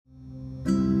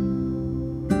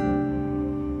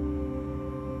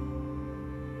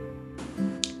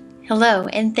Hello,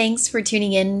 and thanks for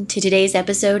tuning in to today's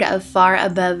episode of Far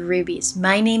Above Rubies.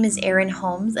 My name is Erin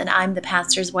Holmes, and I'm the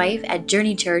pastor's wife at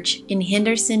Journey Church in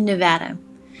Henderson, Nevada.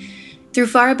 Through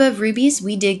Far Above Rubies,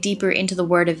 we dig deeper into the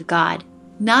Word of God,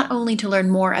 not only to learn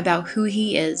more about who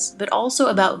He is, but also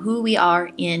about who we are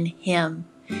in Him.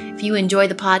 If you enjoy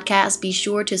the podcast, be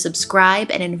sure to subscribe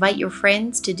and invite your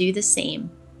friends to do the same.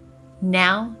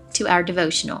 Now to our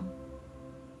devotional.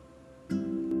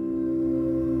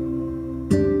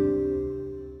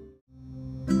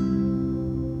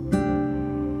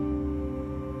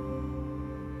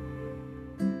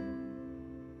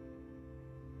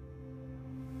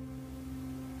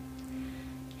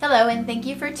 Hello, and thank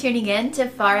you for tuning in to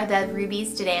Far Above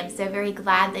Rubies today. I'm so very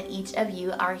glad that each of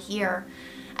you are here.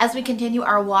 As we continue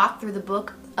our walk through the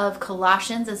book of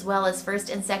Colossians as well as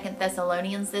 1st and 2nd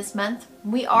Thessalonians this month,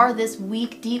 we are this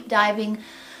week deep diving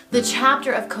the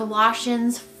chapter of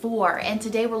Colossians 4, and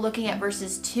today we're looking at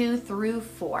verses 2 through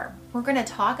 4. We're going to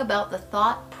talk about the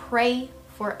thought, pray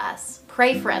for us.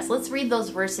 Pray for us. Let's read those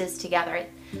verses together.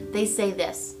 They say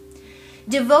this: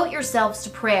 Devote yourselves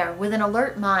to prayer with an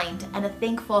alert mind and a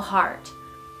thankful heart.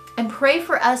 And pray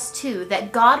for us too,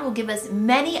 that God will give us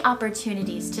many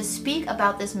opportunities to speak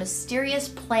about this mysterious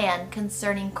plan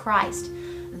concerning Christ.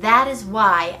 That is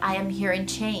why I am here in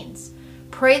chains.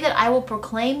 Pray that I will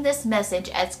proclaim this message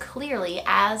as clearly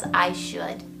as I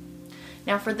should.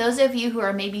 Now, for those of you who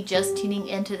are maybe just tuning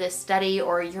into this study,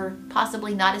 or you're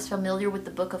possibly not as familiar with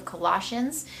the book of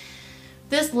Colossians,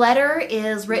 this letter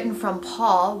is written from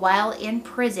Paul while in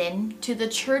prison to the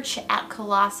church at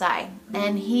Colossae,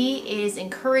 and he is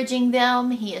encouraging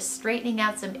them. He is straightening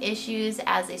out some issues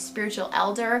as a spiritual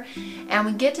elder, and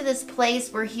we get to this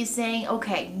place where he's saying,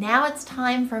 okay, now it's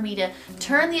time for me to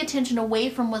turn the attention away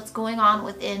from what's going on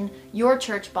within your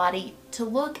church body to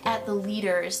look at the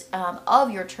leaders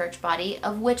of your church body,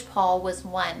 of which Paul was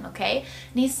one, okay?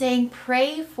 And he's saying,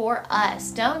 pray for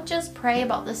us. Don't just pray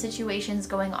about the situations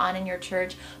going on in your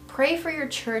church. Pray for your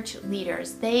church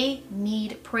leaders. They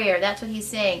need prayer. That's what he's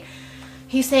saying.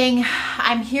 He's saying,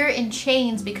 I'm here in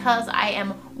chains because I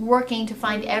am working to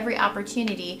find every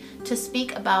opportunity to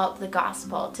speak about the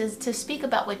gospel, to speak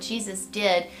about what Jesus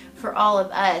did for all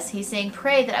of us. He's saying,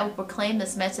 pray that I will proclaim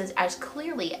this message as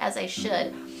clearly as I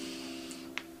should.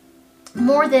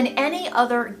 More than any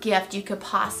other gift you could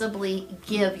possibly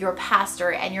give your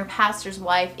pastor and your pastor's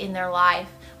wife in their life,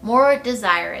 more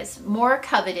desirous, more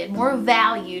coveted, more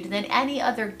valued than any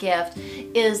other gift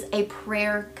is a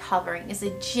prayer covering, is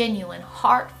a genuine,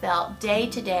 heartfelt,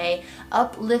 day-to-day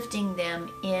uplifting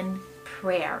them in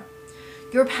prayer.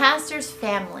 Your pastor's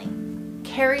family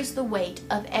carries the weight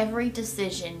of every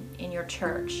decision in your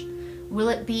church. Will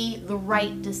it be the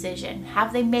right decision?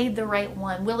 Have they made the right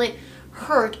one? Will it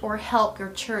hurt or help your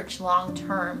church long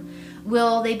term?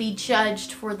 Will they be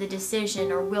judged for the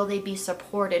decision, or will they be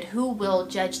supported? Who will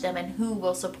judge them and who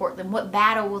will support them? What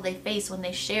battle will they face when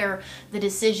they share the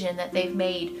decision that they've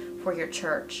made for your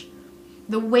church?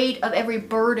 The weight of every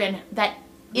burden that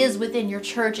is within your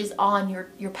church is on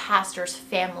your pastor's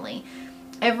family.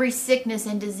 Every sickness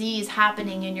and disease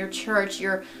happening in your church,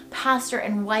 your pastor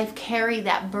and wife carry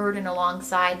that burden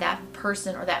alongside that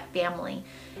person or that family.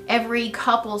 Every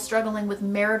couple struggling with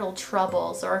marital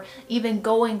troubles or even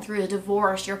going through a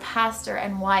divorce, your pastor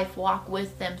and wife walk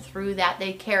with them through that.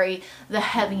 They carry the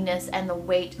heaviness and the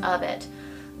weight of it.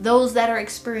 Those that are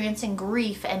experiencing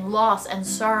grief and loss and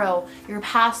sorrow, your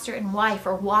pastor and wife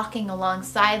are walking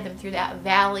alongside them through that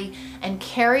valley and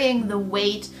carrying the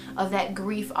weight of that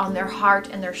grief on their heart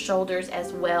and their shoulders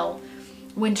as well.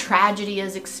 When tragedy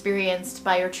is experienced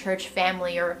by your church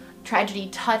family, or tragedy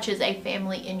touches a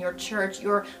family in your church,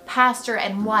 your pastor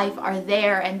and wife are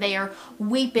there, and they are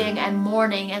weeping and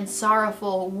mourning and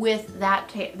sorrowful with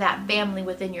that family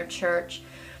within your church.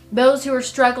 Those who are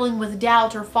struggling with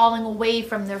doubt or falling away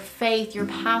from their faith, your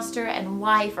pastor and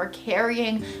wife are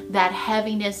carrying that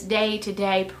heaviness day to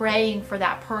day, praying for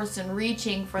that person,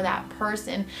 reaching for that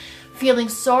person, feeling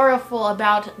sorrowful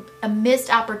about a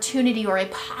missed opportunity or a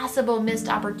possible missed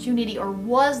opportunity, or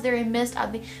was there a missed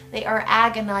opportunity? They are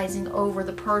agonizing over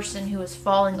the person who is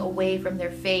falling away from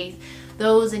their faith.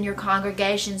 Those in your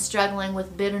congregation struggling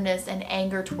with bitterness and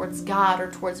anger towards God or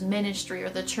towards ministry or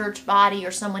the church body or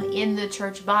someone in the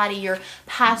church body, your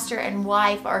pastor and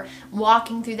wife are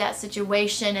walking through that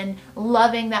situation and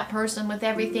loving that person with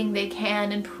everything they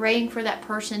can and praying for that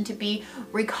person to be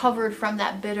recovered from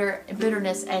that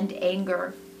bitterness and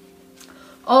anger.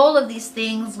 All of these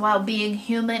things while being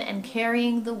human and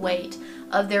carrying the weight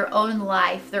of their own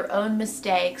life, their own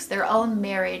mistakes, their own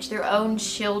marriage, their own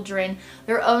children,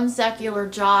 their own secular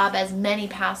job, as many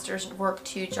pastors work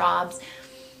 2 jobs.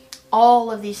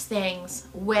 all of these things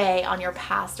weigh on your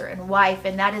pastor and wife,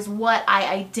 and that is what I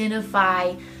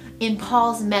identify in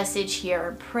Paul's message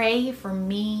here. Pray for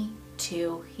me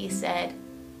too, he said.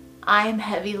 I am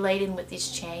heavy laden with these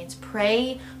chains.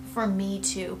 Pray for me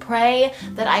too. Pray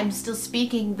that I'm still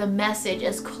speaking the message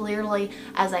as clearly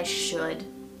as I should.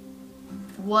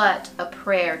 What a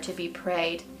prayer to be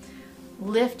prayed.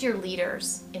 Lift your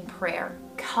leaders in prayer.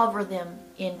 Cover them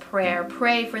in prayer.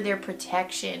 Pray for their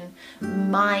protection,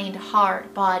 mind,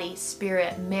 heart, body,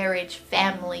 spirit, marriage,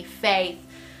 family, faith.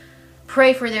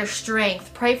 Pray for their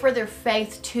strength. Pray for their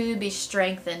faith to be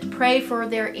strengthened. Pray for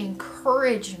their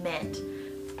encouragement.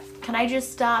 Can I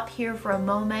just stop here for a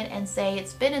moment and say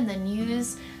it's been in the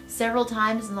news several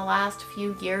times in the last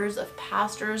few years of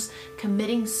pastors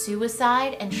committing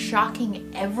suicide and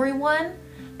shocking everyone?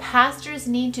 Pastors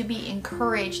need to be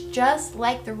encouraged just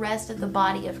like the rest of the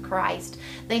body of Christ.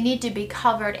 They need to be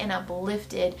covered and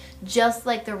uplifted just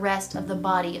like the rest of the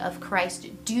body of Christ.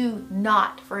 Do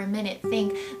not for a minute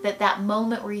think that that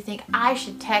moment where you think I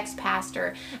should text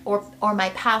pastor or my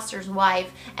pastor's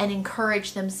wife and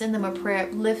encourage them, send them a prayer,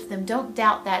 uplift them. Don't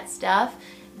doubt that stuff.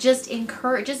 Just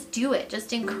encourage, just do it.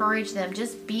 Just encourage them.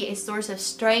 Just be a source of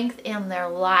strength in their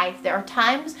life. There are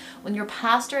times when your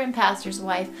pastor and pastor's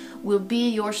wife will be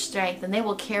your strength and they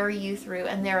will carry you through.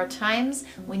 And there are times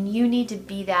when you need to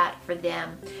be that for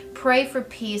them. Pray for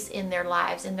peace in their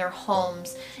lives, in their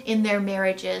homes, in their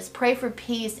marriages. Pray for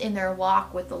peace in their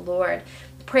walk with the Lord.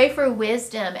 Pray for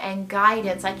wisdom and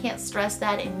guidance. I can't stress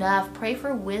that enough. Pray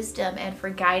for wisdom and for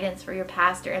guidance for your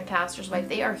pastor and pastor's wife.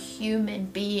 They are human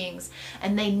beings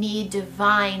and they need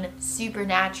divine,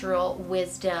 supernatural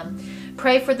wisdom.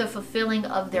 Pray for the fulfilling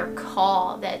of their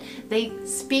call, that they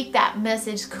speak that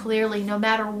message clearly no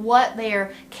matter what they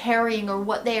are carrying or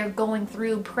what they are going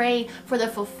through. Pray for the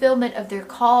fulfillment of their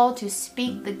call to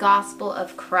speak the gospel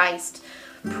of Christ.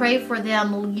 Pray for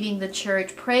them leading the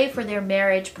church. Pray for their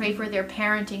marriage. Pray for their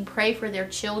parenting. Pray for their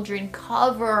children.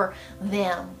 Cover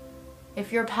them.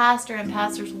 If your pastor and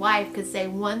pastor's wife could say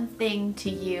one thing to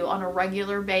you on a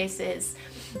regular basis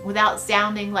without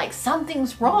sounding like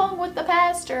something's wrong with the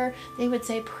pastor, they would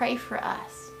say, pray for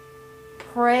us.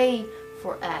 Pray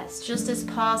for us. Just as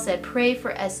Paul said, pray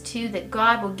for us too, that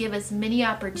God will give us many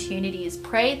opportunities.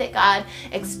 Pray that God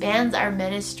expands our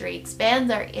ministry,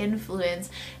 expands our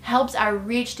influence, helps our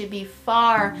reach to be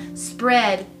far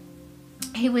spread.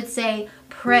 He would say,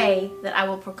 pray that I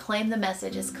will proclaim the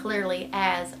message as clearly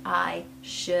as I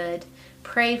should.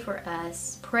 Pray for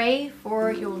us. Pray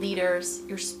for your leaders,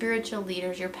 your spiritual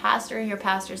leaders, your pastor and your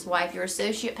pastor's wife, your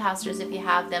associate pastors if you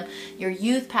have them, your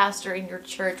youth pastor in your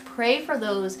church. Pray for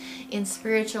those in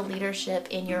spiritual leadership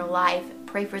in your life.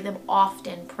 Pray for them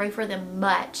often. Pray for them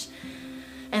much.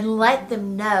 And let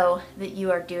them know that you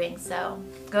are doing so.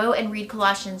 Go and read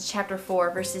Colossians chapter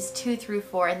 4, verses 2 through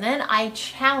 4. And then I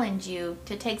challenge you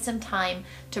to take some time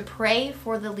to pray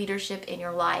for the leadership in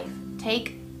your life.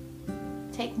 Take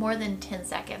more than 10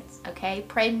 seconds, okay?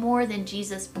 Pray more than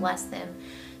Jesus bless them.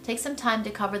 Take some time to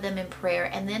cover them in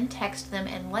prayer and then text them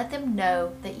and let them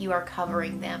know that you are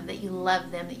covering them, that you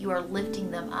love them, that you are lifting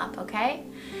them up, okay?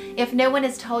 If no one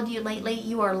has told you lately,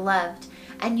 you are loved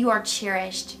and you are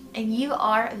cherished and you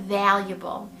are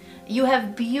valuable. You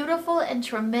have beautiful and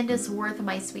tremendous worth,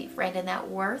 my sweet friend, and that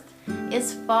worth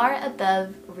is far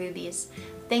above rubies.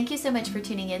 Thank you so much for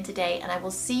tuning in today, and I will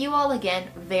see you all again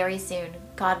very soon.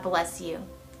 God bless you.